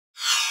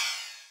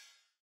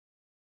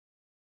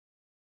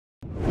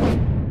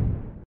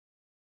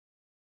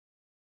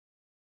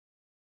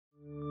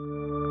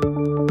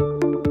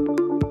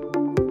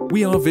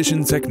We are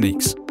Vision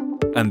Techniques,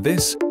 and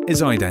this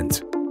is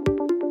Ident.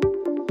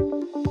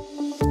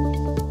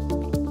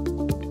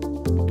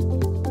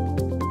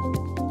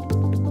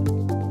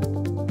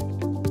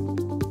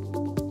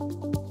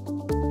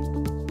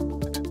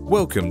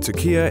 Welcome to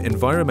Kier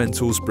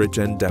Environmental's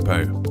Bridgend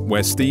Depot,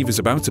 where Steve is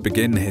about to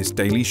begin his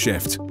daily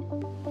shift.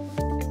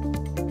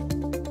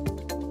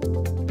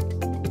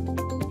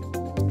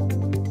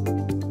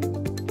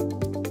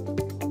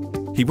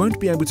 He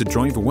won't be able to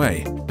drive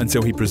away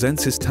until he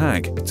presents his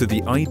tag to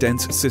the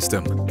Ident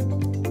system.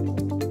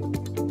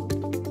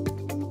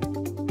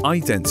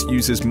 Ident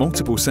uses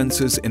multiple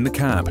sensors in the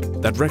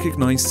cab that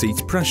recognize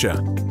seat pressure,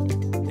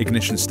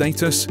 ignition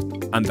status,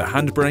 and the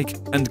handbrake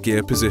and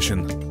gear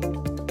position.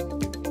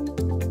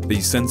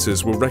 These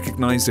sensors will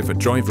recognize if a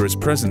driver is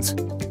present.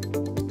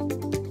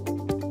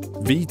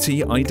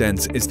 VT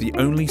Ident is the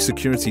only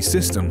security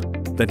system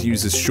that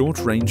uses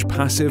short-range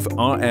passive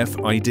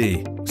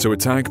RFID, so a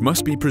tag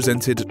must be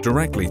presented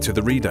directly to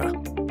the reader.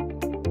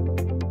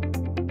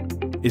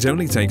 It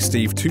only takes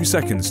Steve 2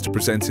 seconds to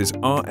present his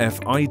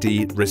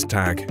RFID wrist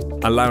tag,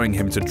 allowing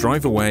him to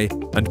drive away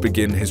and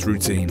begin his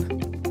routine.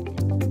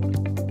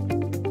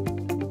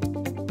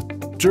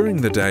 During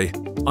the day,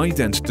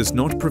 Ident does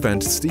not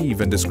prevent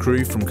Steve and his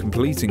crew from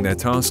completing their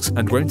tasks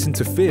and won't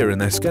interfere in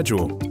their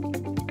schedule.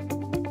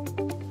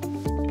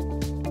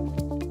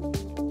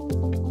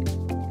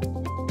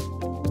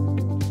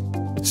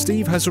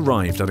 Steve has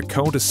arrived at a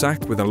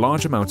cul-de-sac with a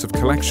large amount of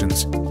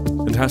collections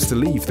and has to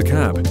leave the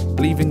cab,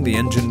 leaving the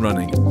engine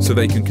running so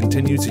they can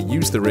continue to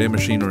use the rear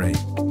machinery.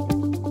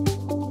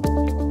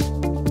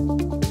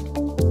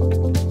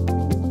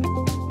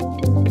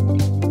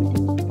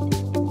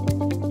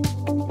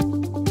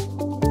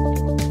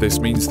 This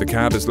means the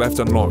cab is left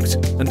unlocked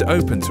and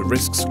open to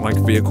risks like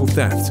vehicle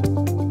theft.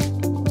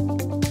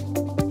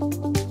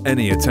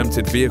 Any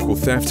attempted vehicle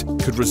theft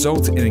could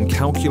result in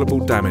incalculable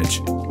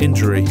damage,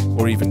 injury,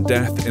 or even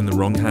death in the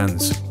wrong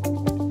hands.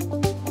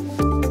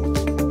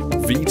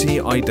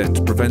 VT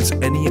Ident prevents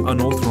any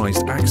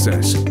unauthorized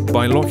access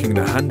by locking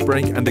the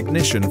handbrake and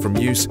ignition from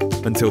use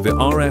until the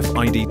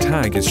RFID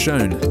tag is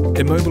shown,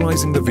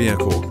 immobilizing the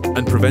vehicle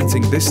and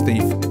preventing this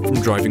thief from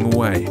driving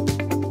away.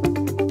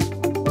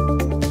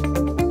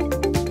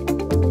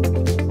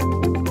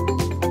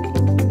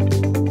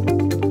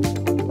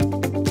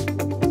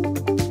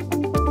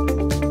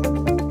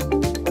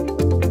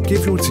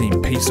 Give your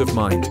team peace of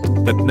mind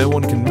that no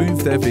one can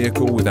move their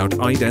vehicle without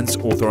Ident's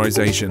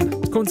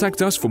authorization.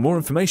 Contact us for more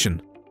information.